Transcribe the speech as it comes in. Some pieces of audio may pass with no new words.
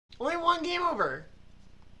Only one game over.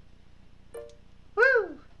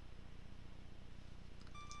 Woo!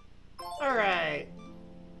 Alright.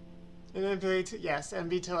 And then, yes,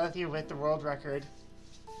 MB Telethy with the world record.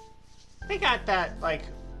 They got that, like,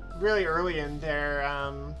 really early in their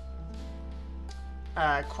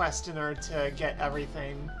quest in order to get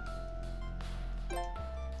everything.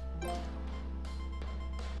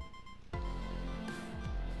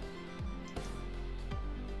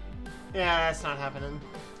 Yeah, that's not happening.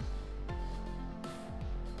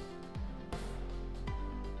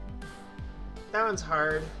 That one's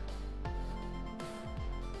hard.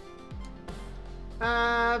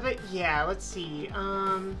 But yeah, let's see.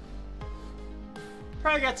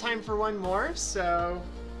 Probably got time for one more, so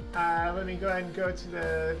let me go ahead and go to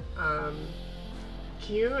the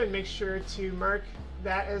queue and make sure to mark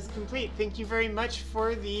that as complete. Thank you very much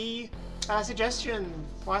for the suggestion,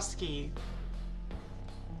 Waski.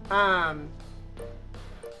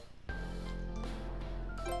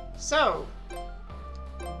 So,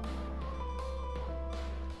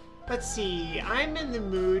 let's see, I'm in the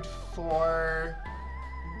mood for...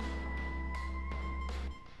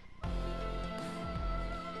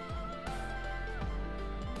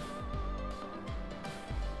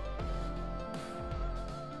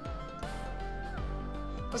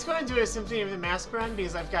 Let's go ahead and do a Symphony of the Mask run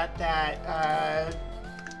because I've got that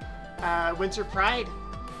Winter Pride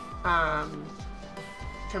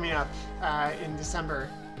coming up in December,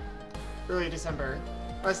 early December,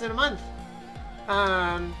 less than a month.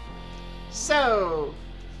 So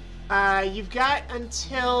you've got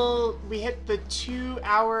until we hit the 2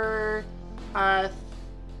 hour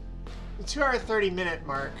 30-minute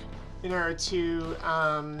mark in order to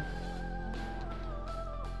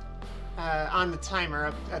on the timer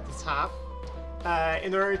up at the top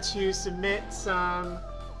in order to submit some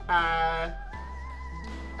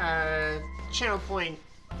channel point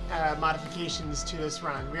modifications to this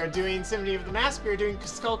run. We are doing Symphony of the Mask, we are doing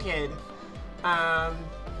Skull Kid.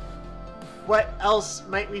 What else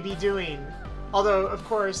might we be doing? Although, of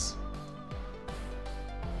course...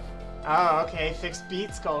 Oh, okay, fixed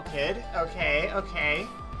beat Skull Kid. Okay, okay.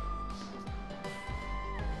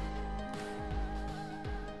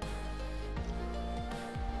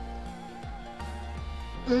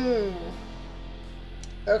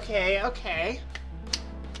 Okay, okay.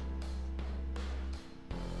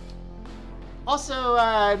 Also,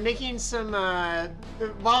 making some,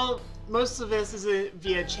 while most of this is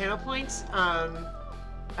via channel points,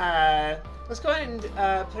 let's go ahead and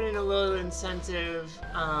put in a little incentive.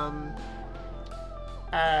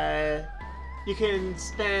 You can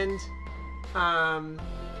spend, what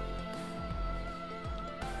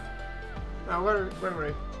are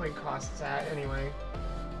my point costs at anyway?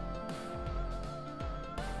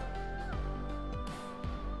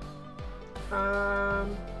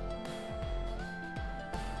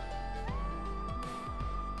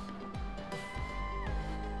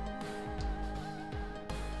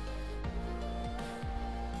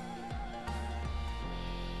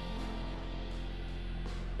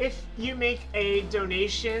 If you make a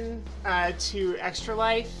donation to Extra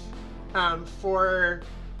Life for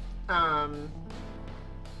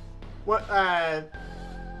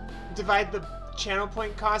divide the channel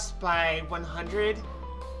point cost by 100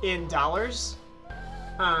 in dollars,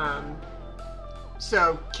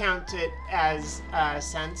 so count it as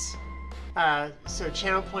cents. So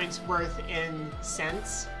channel points worth in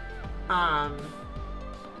cents.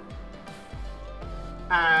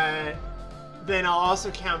 Then I'll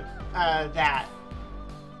also count that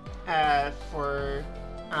for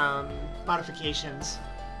modifications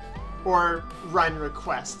or run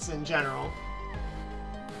requests in general.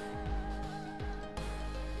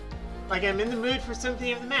 Like, I'm in the mood for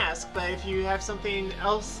Symphony of the Mask, but if you have something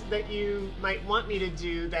else that you might want me to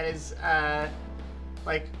do that is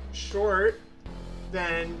like short,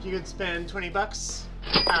 then you could spend 20 bucks.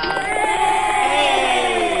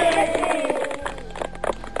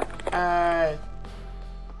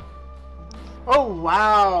 Oh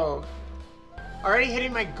wow! Already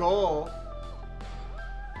hitting my goal.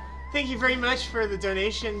 Thank you very much for the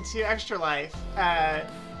donation to Extra Life.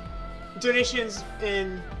 Donations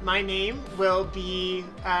in my name will be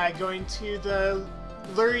going to the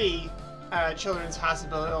Lurie Children's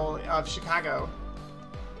Hospital of Chicago.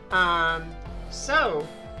 So,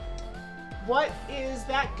 what is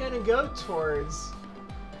that gonna go towards?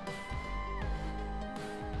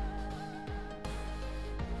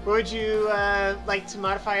 What would you like to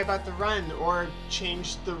modify about the run, or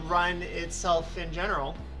change the run itself in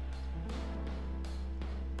general?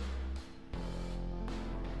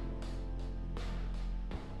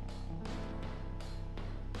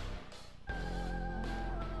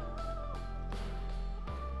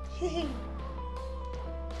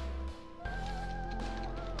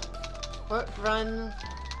 What run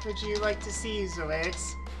would you like to see,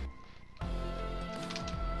 Zowayix?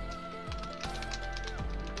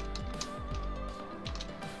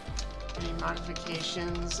 Any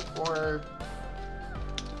modifications or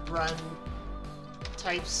run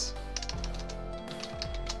types?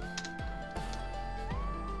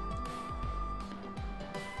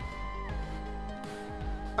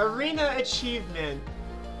 Arena achievement,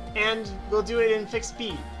 and we'll do it in fixed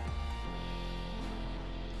beat.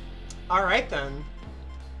 Alright then.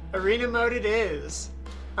 Arena mode it is.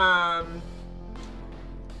 Any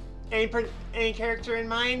character in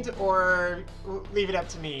mind, or leave it up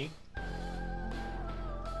to me?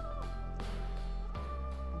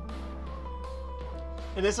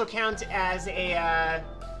 And this will count as a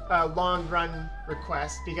long run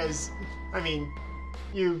request because, I mean,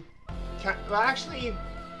 well, actually,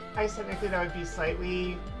 I technically that would be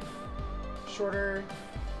slightly shorter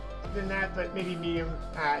than that, but maybe medium.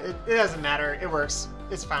 It doesn't matter. It works.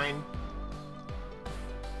 It's fine.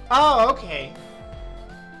 Oh, okay.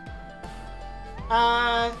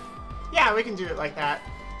 Yeah, we can do it like that.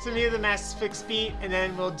 So me the mass fixed beat, and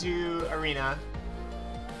then we'll do arena.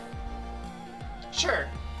 Sure.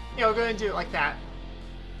 Yeah, we'll go ahead and do it like that.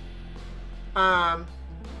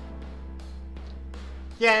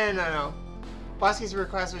 Yeah, no. Waski's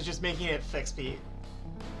request was just making it fixed beat.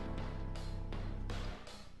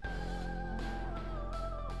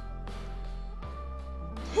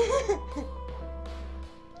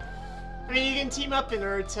 I mean, you can team up in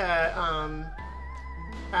order to,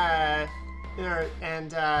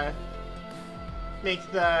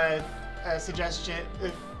 make the suggestion.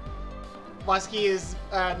 Waski is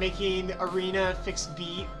making arena fixed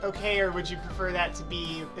beat okay, or would you prefer that to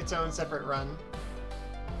be its own separate run?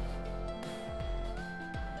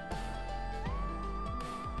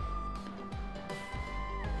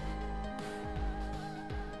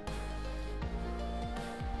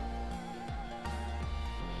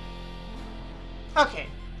 Okay.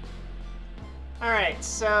 Alright,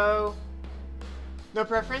 so no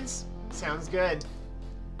preference? Sounds good.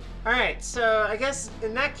 Alright, so I guess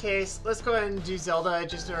in that case, let's go ahead and do Zelda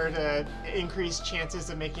just in order to increase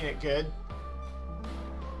chances of making it good.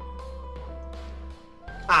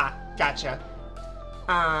 Ah, gotcha.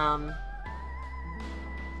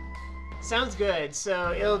 Sounds good.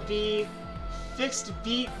 So it'll be fixed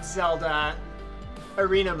beat Zelda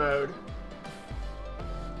arena mode.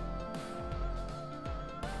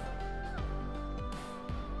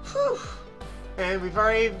 Whew. And we've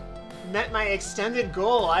already met my extended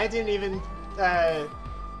goal. I didn't even,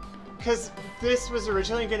 because this was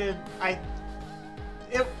originally gonna,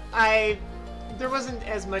 there wasn't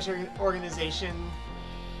as much organization.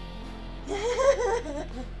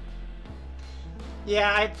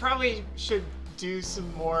 Yeah, I probably should do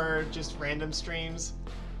some more just random streams.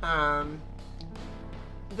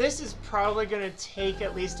 This is probably gonna take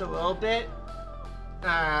at least a little bit.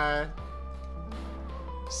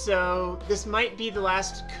 So this might be the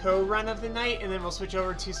last co-run of the night, and then we'll switch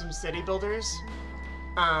over to some city builders,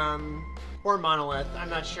 or monolith. I'm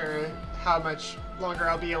not sure how much longer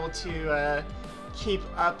I'll be able to keep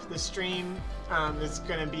up the stream. It's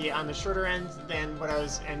going to be on the shorter end than what I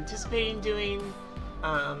was anticipating doing.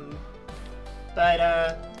 Yeah,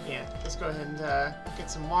 let's go ahead and get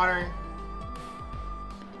some water.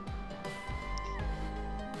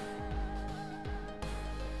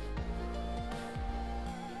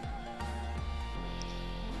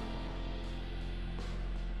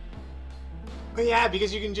 But yeah,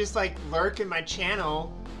 because you can just like lurk in my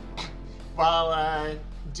channel while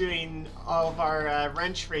doing all of our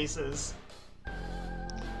wrench races.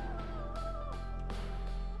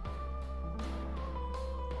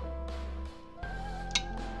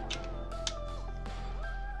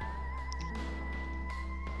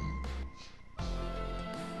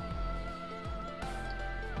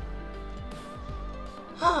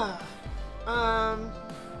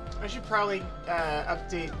 I should probably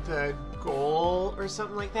update the goal or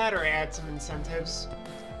something like that, or add some incentives.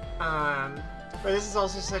 But this is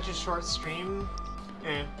also such a short stream.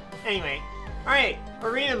 Anyway, alright,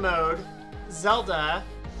 arena mode, Zelda,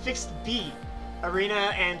 fixed beat.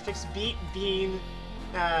 Arena and fixed beat being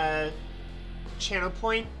channel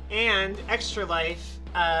point, and extra life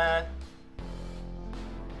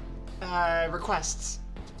requests.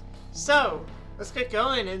 So, let's get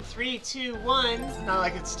going in 3, 2, 1. Not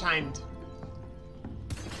like it's timed.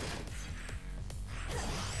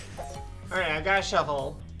 Alright, I got a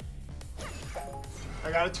shovel.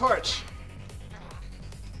 I got a torch.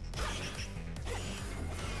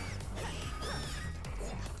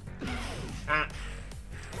 Ah.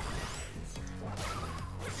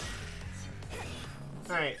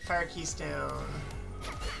 Alright, fire keys down.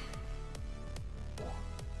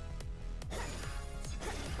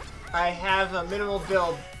 I have a minimal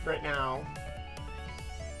build right now.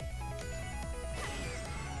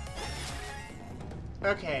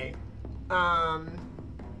 Okay. I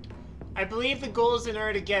believe the goal is in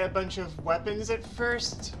order to get a bunch of weapons at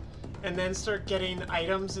first, and then start getting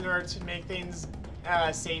items in order to make things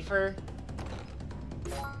safer.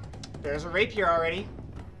 There's a rapier already.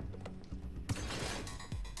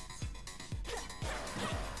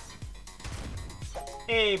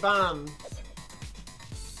 Hey, bomb.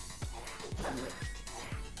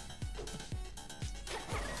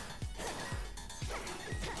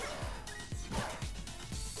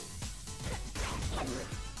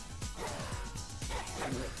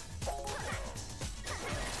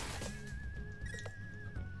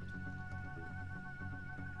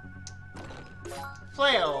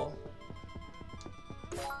 Flail.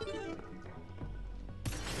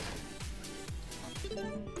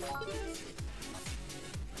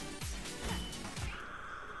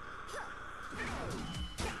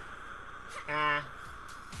 Ah.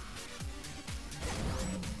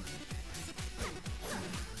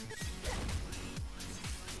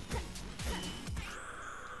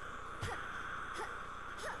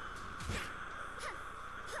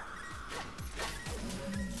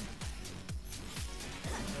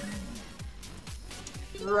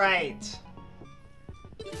 Right.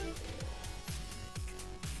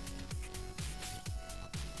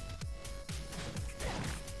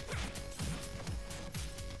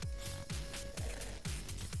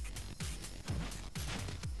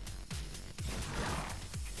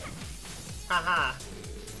 Haha.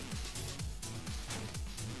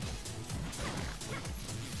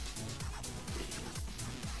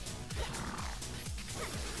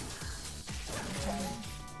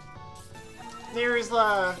 There is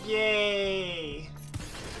love, yay!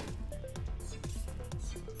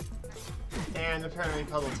 And apparently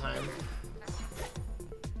puzzle time.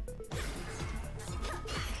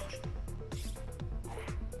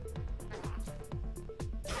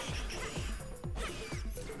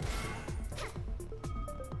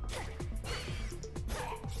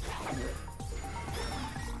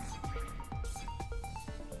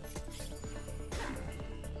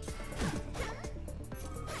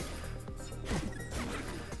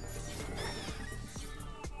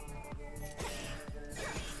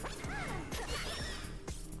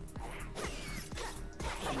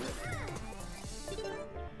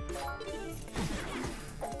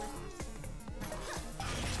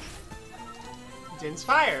 Din's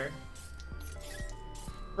fire.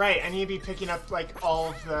 Right, I need to be picking up like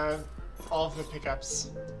all of the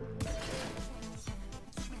pickups.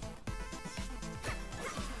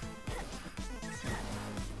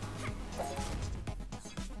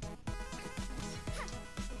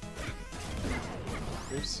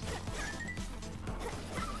 Oops.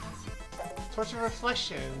 Torch of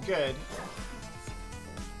reflection, good.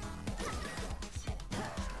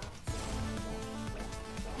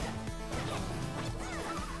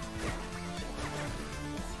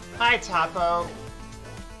 Hi, Topo.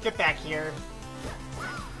 Get back here.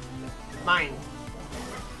 Mine.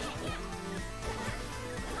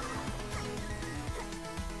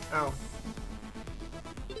 Oh.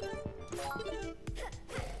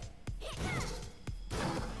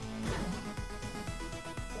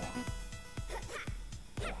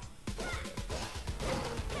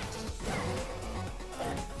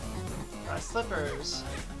 Slippers.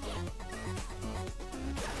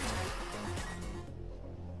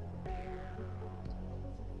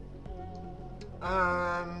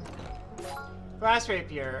 Glass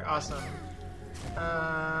rapier, awesome.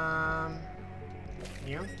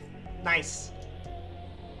 You? Nice.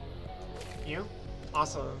 You?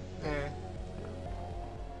 Also,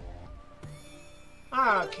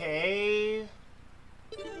 Okay.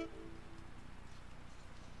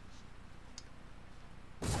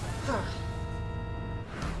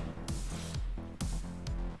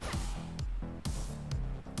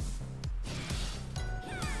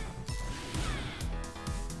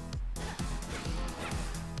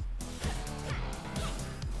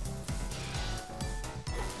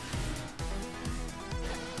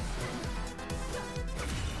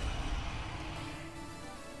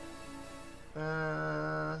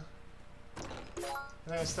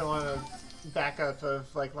 I still want a backup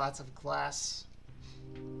of like lots of glass.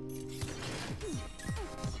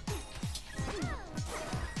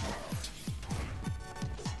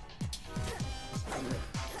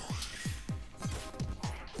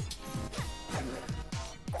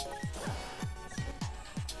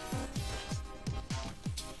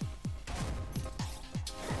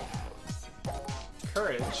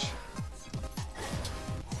 storage.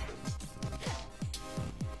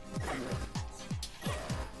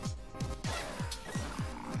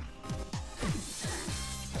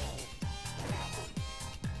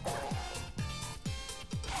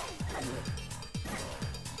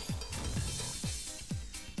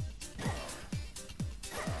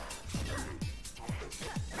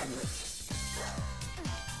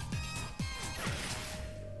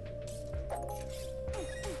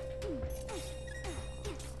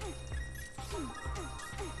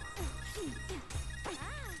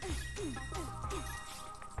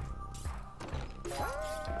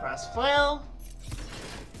 Cross flail.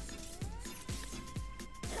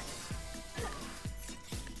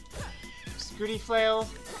 Scooty flail.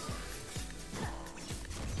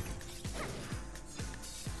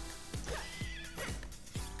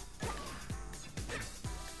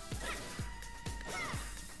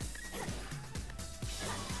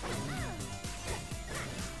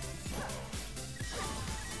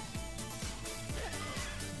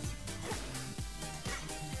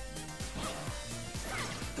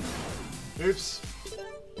 Oops.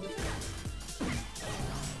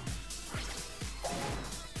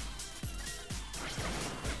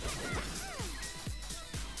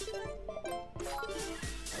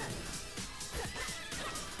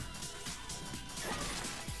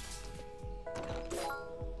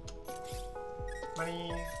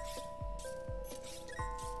 Money.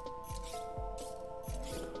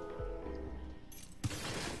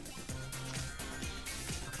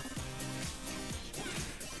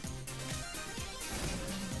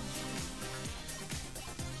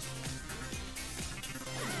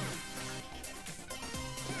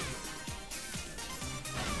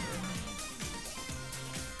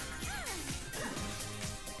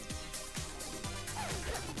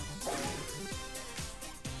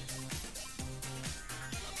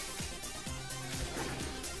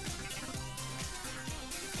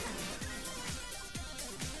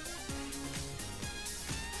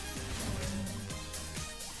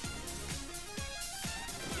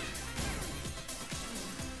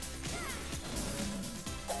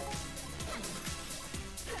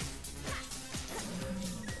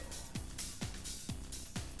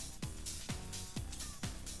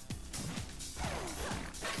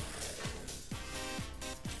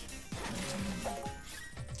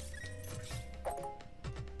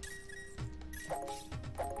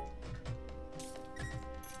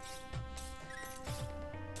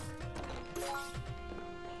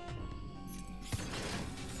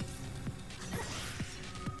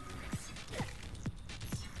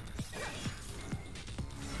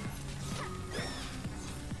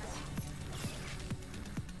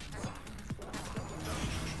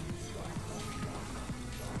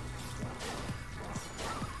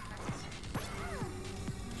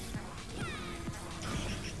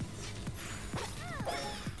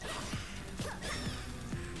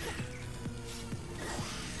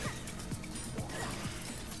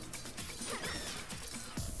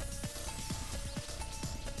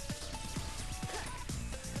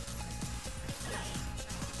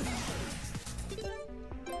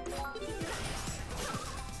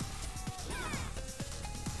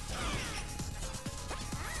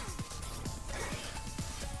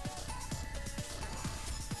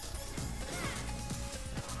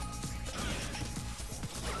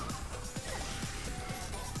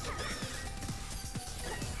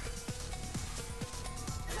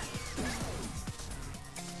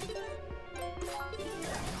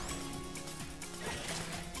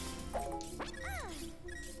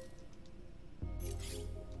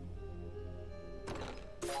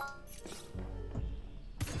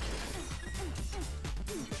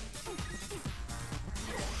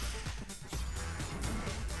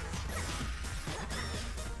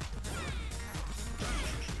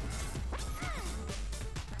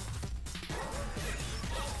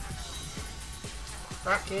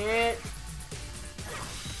 Rocket!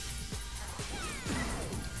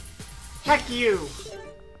 Heck you!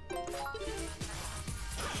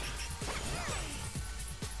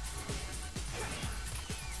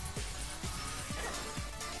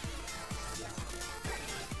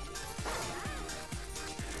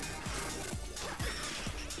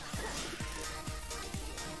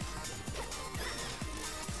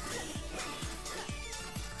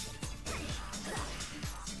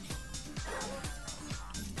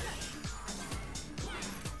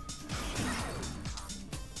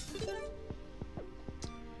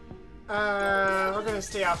 We're gonna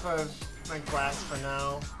stay off of my glass for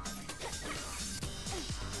now.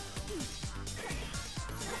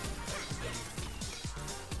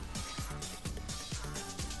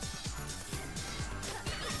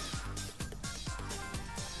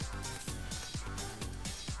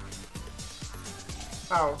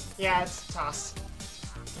 Oh, yeah, it's a toss.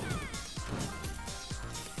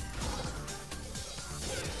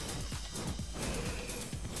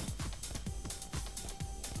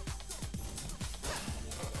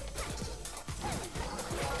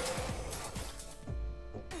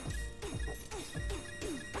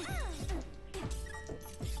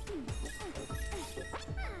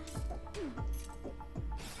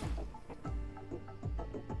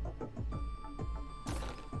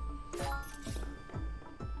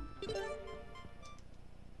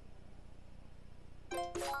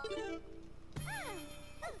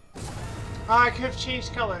 Oh, I could have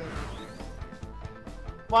changed color.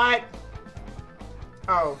 What?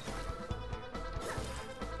 Oh.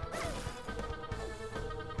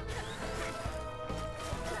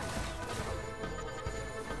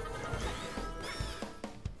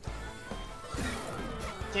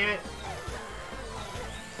 Damn it.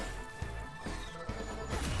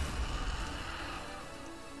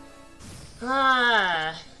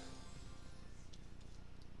 Ah.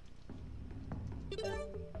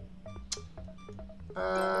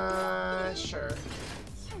 Sure.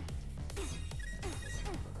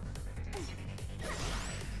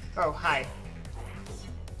 Oh, hi.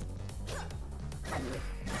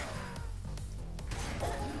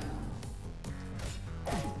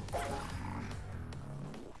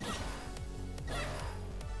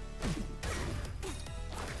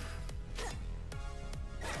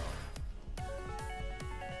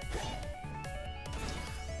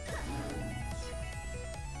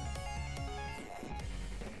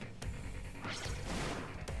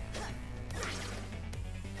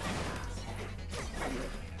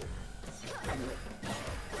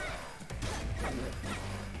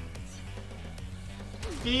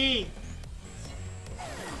 B.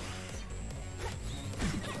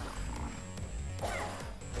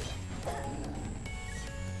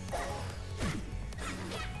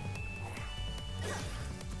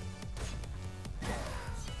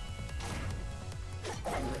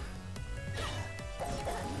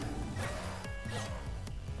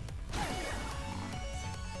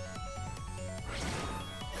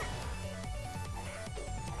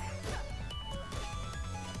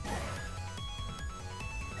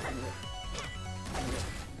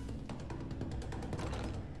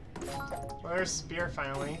 Well, there's Spear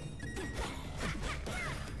finally.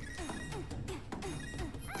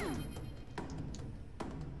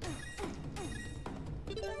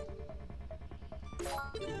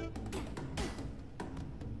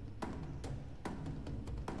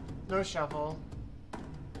 No shovel.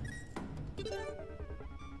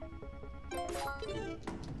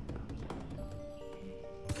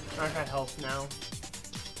 I've got health now.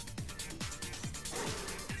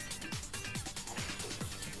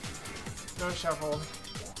 No shovel.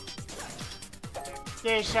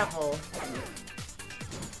 Yay, shovel.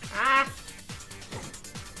 Ah!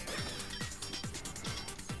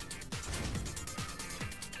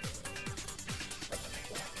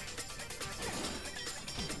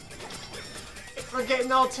 We're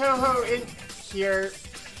getting all Toho in here.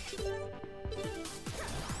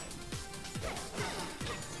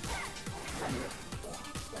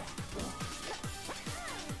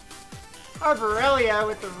 Arborelia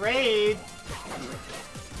with the raid.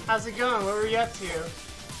 How's it going? What were you up to?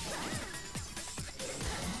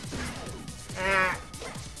 Ah.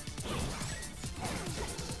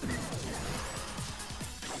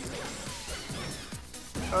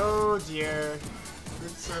 Oh dear.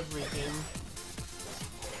 Roots are leaking.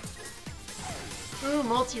 Ooh,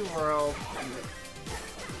 multi-world.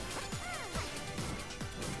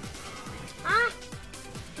 Ah!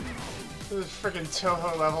 This is freaking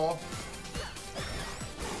Toho level.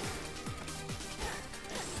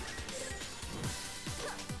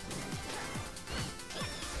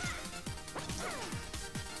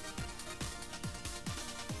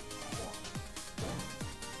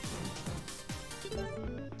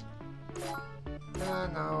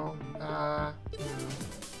 No.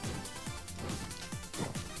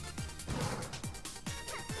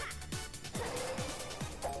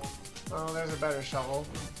 Oh, there's a better shovel.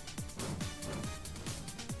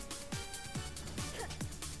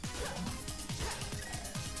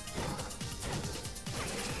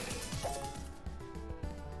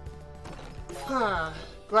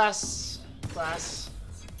 Glass. Glass.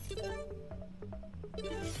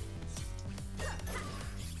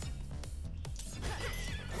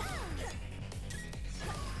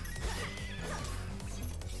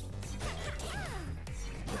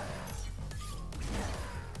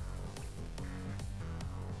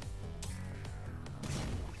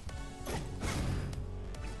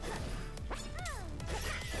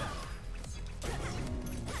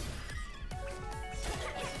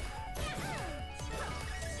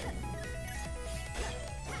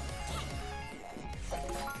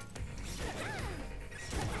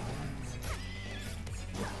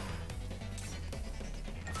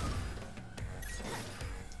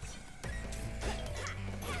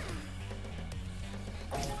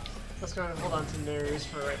 let's go ahead and hold on to News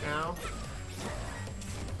for right now.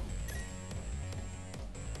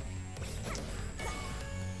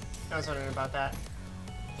 I was wondering about that.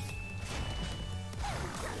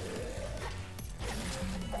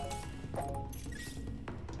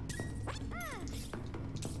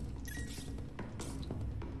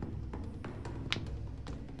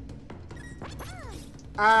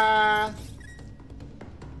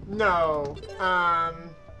 No.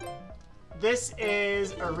 This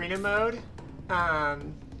is arena mode.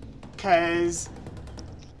 Cause...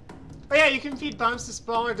 Oh yeah, you can feed bombs to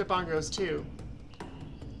smaller bongos too.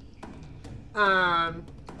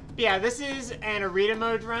 Yeah, this is an arena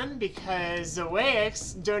mode run because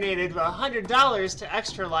Zowayix donated $100 to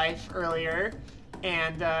Extra Life earlier,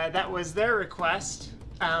 and that was their request.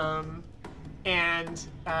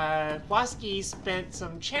 Waski spent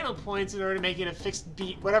some channel points in order to make it a fixed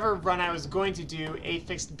beat, whatever run I was going to do, a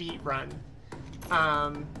fixed beat run.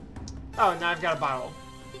 Oh, now I've got a bottle.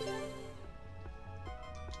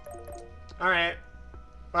 Alright.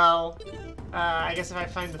 Well, I guess if I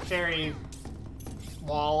find the fairy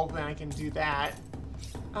wall, then I can do that.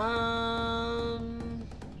 Oh.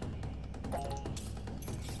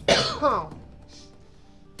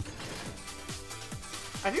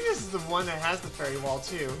 I think this is the one that has the fairy wall,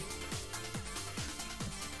 too.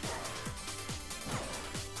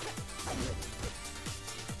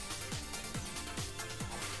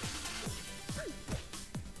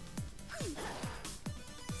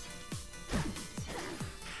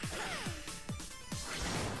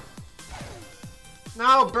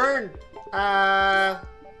 No, burn! Ah!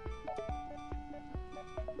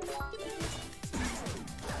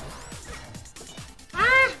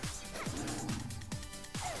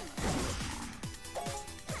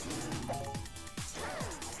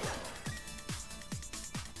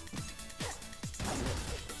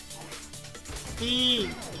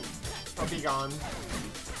 I'll be gone.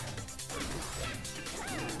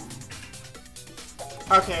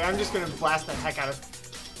 Okay, I'm just gonna blast the heck out of...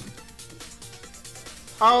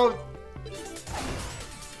 Oh!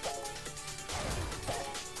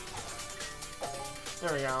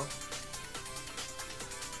 There we go.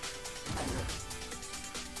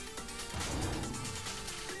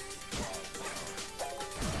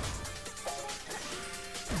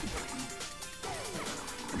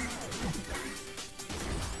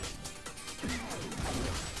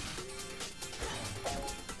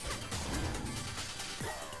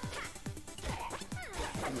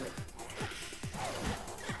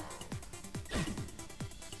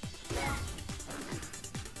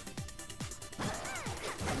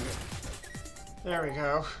 There we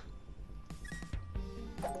go.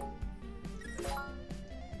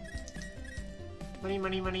 Money,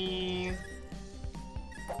 money, money.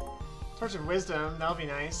 Torch of Wisdom, that'll be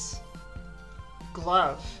nice.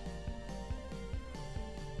 Glove.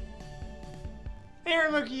 Hey,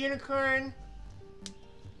 Remote Unicorn.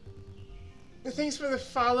 Thanks for the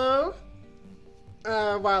follow.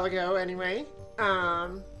 A while ago, anyway.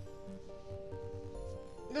 I'm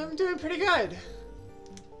doing pretty good.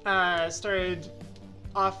 Started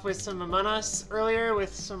off with some Among Us earlier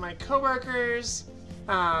with some of my coworkers,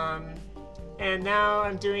 and now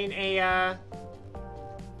I'm doing a,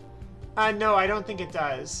 no, I don't think it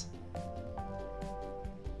does.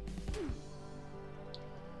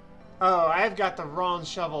 Oh, I've got the wrong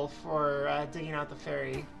shovel for digging out the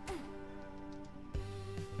fairy.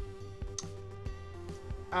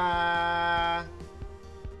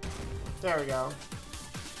 There we go.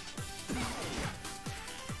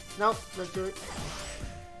 Nope, let's do it.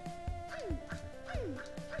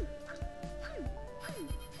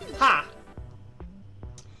 Ha!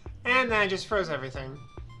 And then I just froze everything.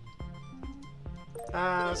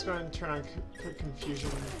 Let's go ahead and turn on put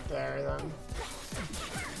confusion there then.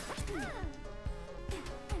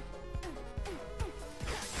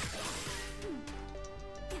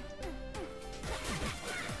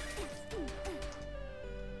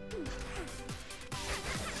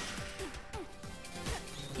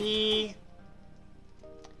 B.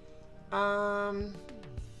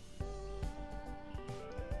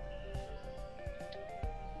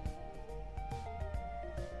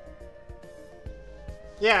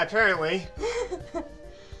 Yeah, apparently.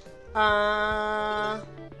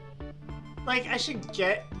 Like, I should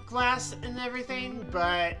get glass and everything,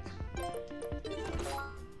 but...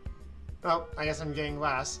 Oh, I guess I'm getting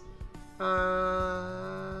glass.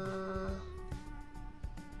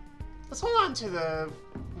 Let's hold on to the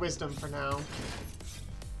wisdom for now.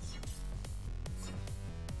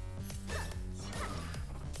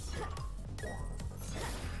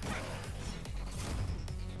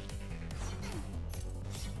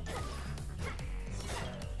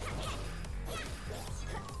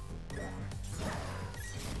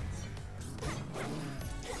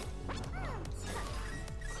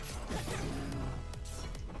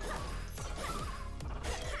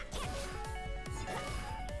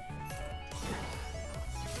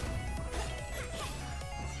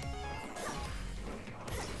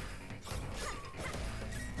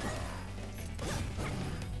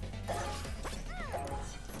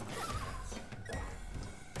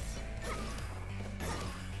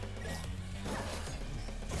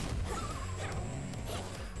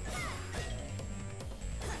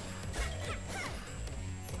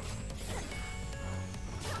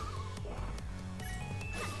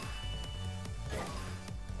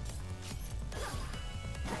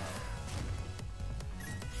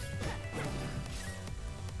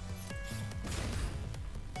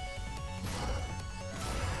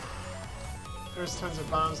 There's tons of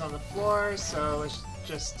bombs on the floor, so let's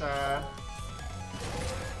just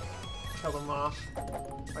kill them off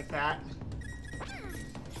like that.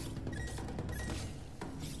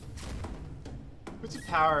 What's the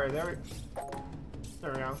power? There we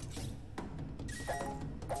go.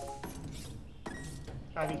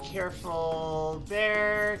 Gotta be careful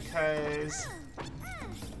there, because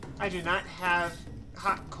I do not have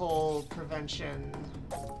hot coal prevention.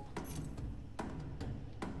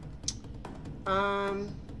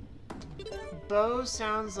 Bow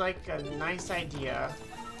sounds like a nice idea.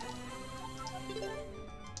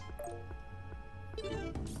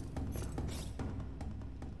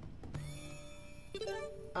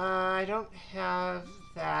 I don't have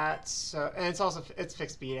that, so, and it's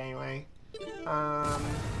fixed speed anyway. And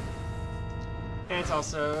it's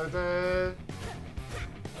also the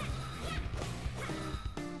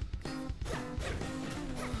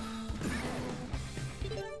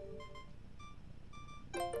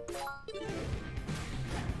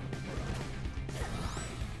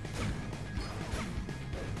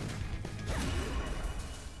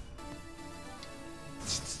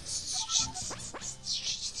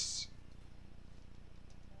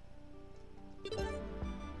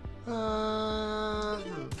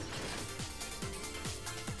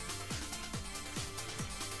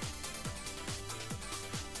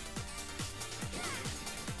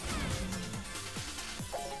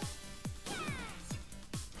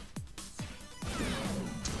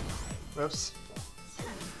Whoops.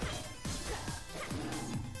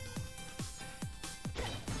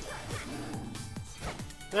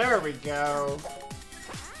 There we go.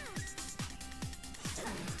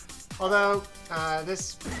 Although,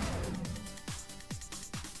 this...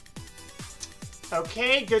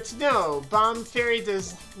 Okay, good to know. Bomb Fairy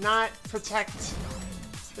is not protected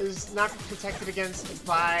against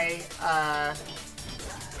by,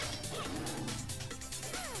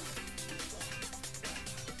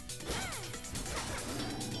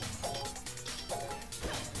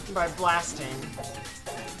 by blasting.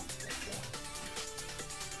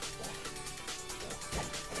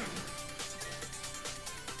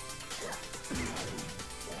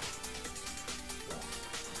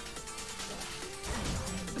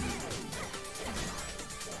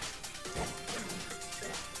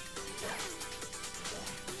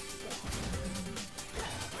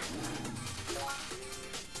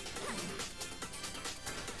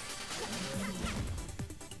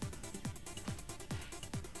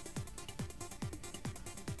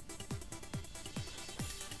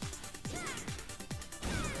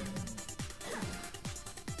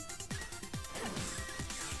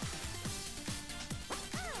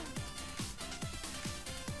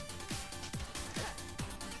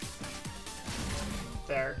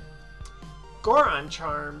 There. Goron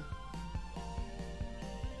Charm.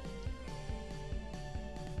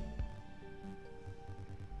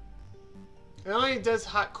 It only does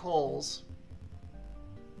hot coals.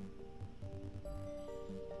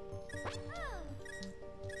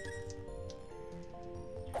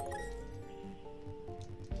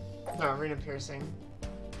 No, arena piercing.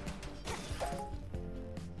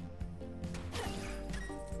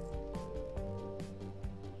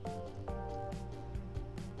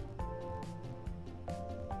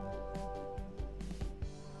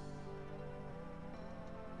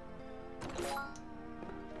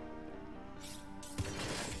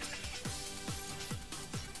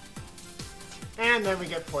 And then we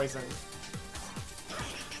get poison.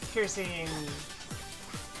 Piercing.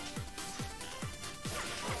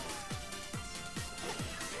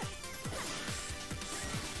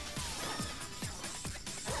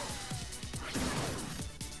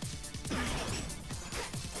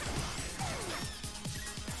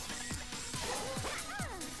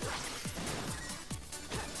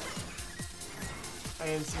 I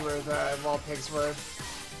didn't see where the wall pigs were.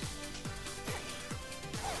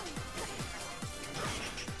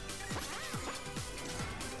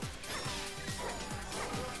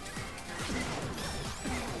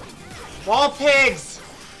 Wall pigs!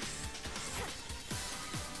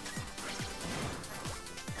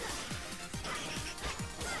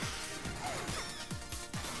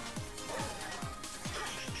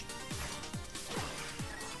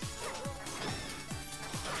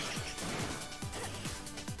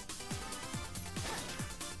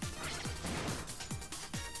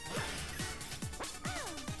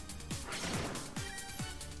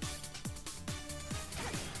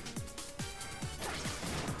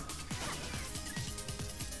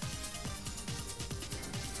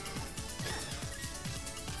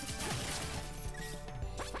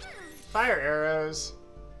 Fire arrows.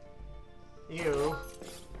 Ew. Oh,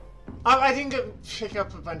 I didn't pick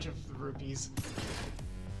up a bunch of rupees.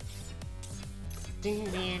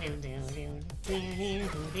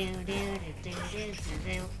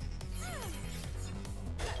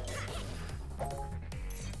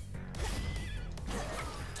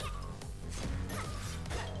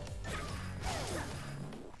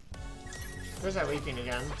 Where's that leaping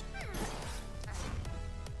again?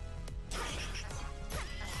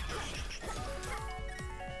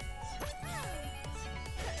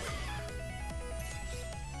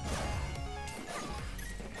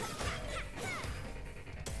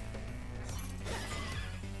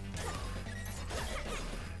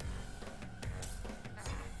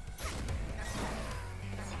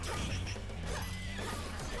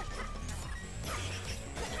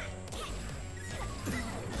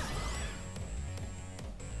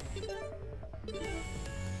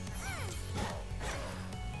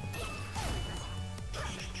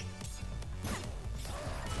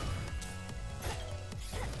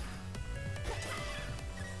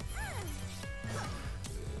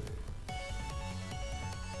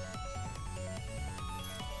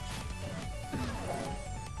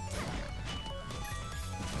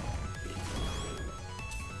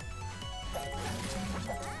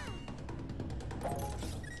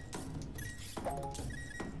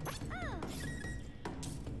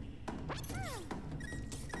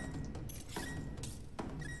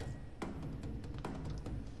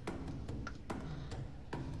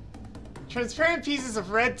 Transparent pieces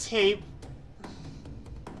of red tape.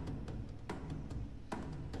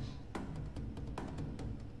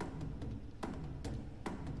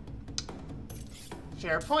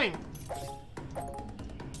 Fair point.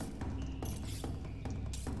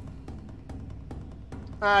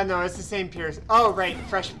 No, it's the same piercing. Oh, right,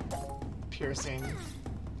 fresh piercing.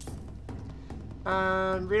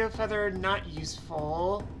 Rito feather, not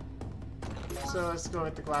useful. So let's go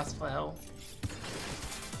with the glass flail.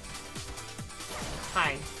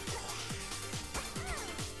 Hi.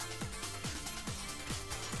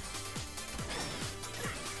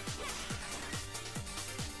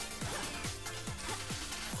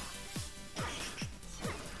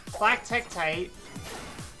 Black Tektite.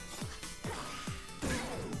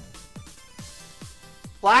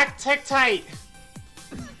 Black Tektite!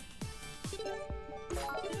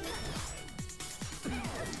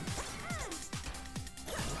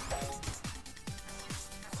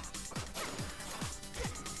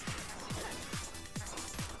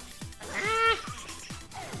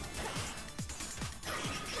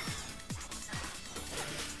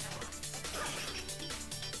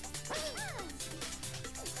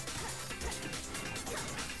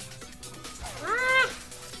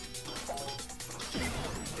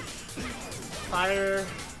 Fire.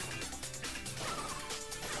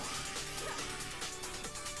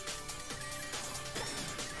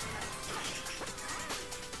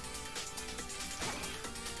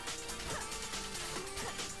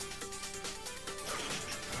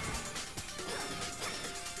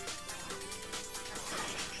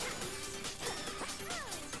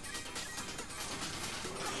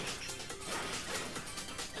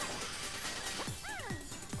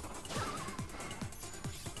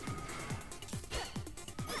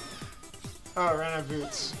 Oh, ran out of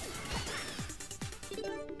boots.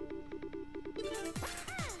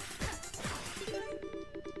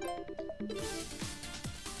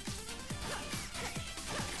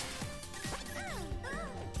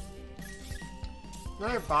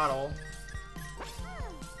 Another bottle.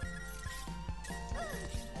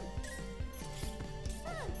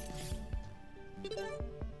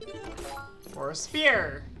 Or a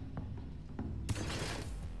spear.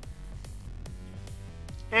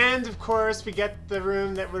 And, of course, we get the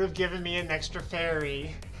room that would have given me an extra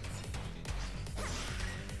fairy.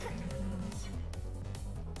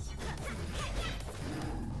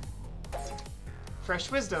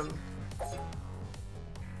 Fresh wisdom.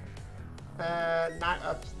 Not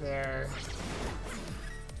up there.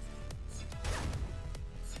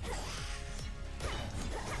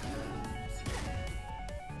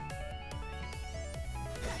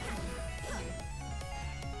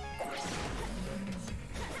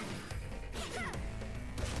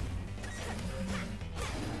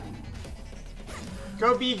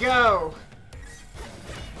 Go be go!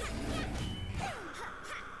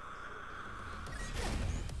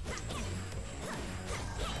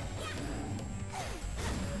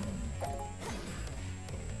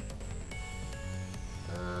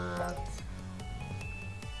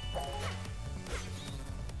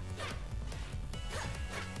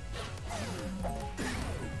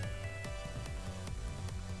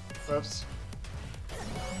 Whoops.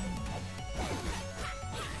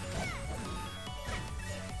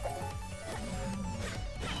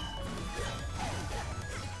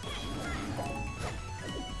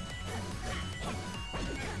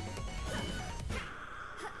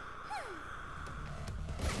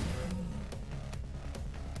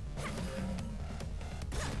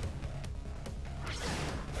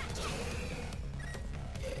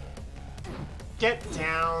 Get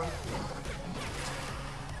down.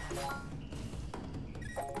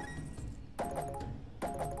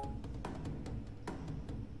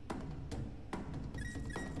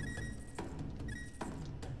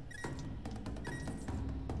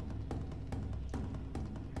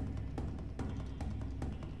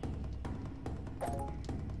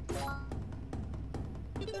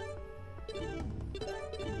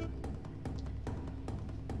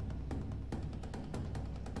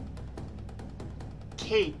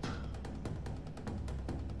 Cape.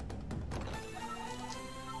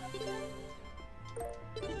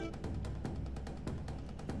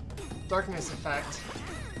 Darkness effect.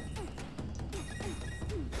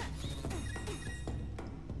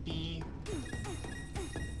 B.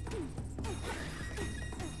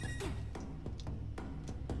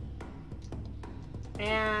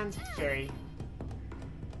 And fairy.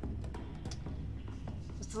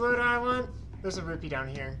 What's the load I want? There's a rupee down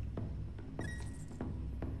here.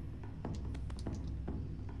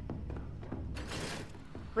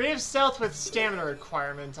 Ray of Stealth with stamina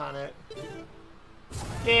requirement on it.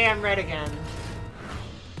 Yeah, I'm red again.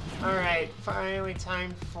 Alright, finally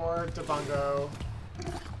time for Debungo.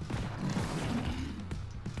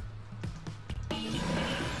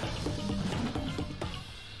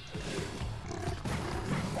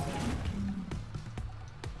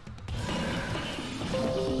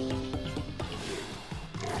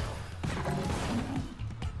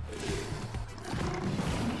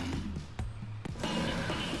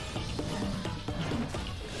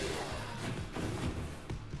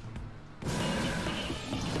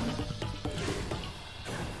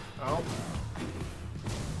 Oh.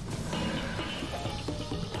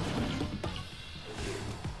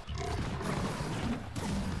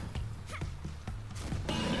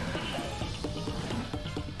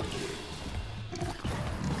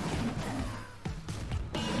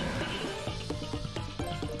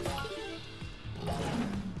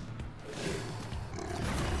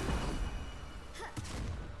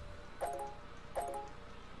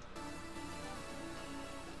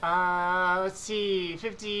 Let's see,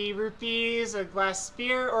 50 rupees, a glass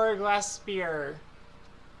spear, or a glass spear?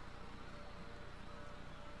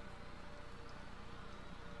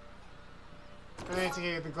 I'm going to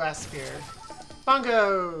take the glass spear.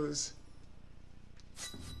 Bongos!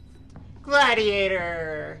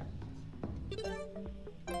 Gladiator!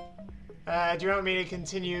 Do you want me to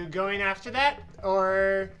continue going after that?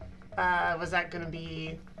 Or was that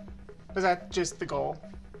just the goal?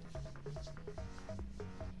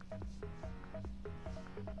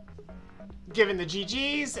 Given the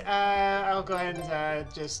GG's, I'll go ahead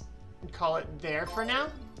and just call it there for now.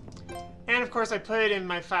 And of course I put it in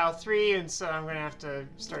my file 3, and so I'm going to have to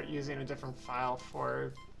start using a different file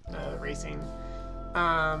for racing.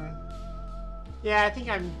 Yeah, I think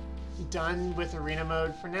I'm done with arena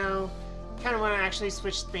mode for now. Kind of want to actually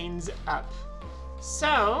switch things up.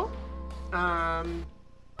 So, I've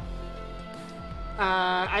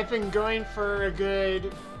been going for a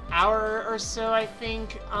good hour or so, I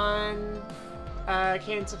think, on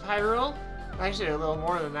Cadence of Hyrule. Actually, a little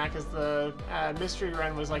more than that, because the mystery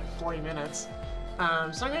run was like 40 minutes.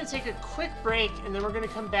 So I'm going to take a quick break, and then we're going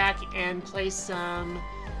to come back and play some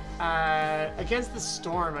Against the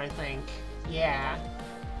Storm, I think. Yeah.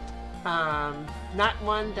 Not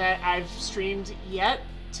one that I've streamed yet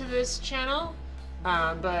to this channel,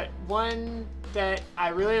 but one that I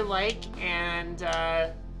really like, and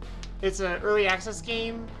it's an early access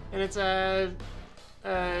game, and it's a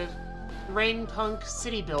rain punk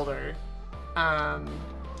city builder.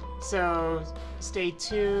 So stay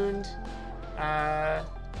tuned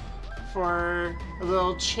for a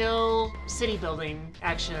little chill city building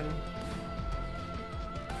action.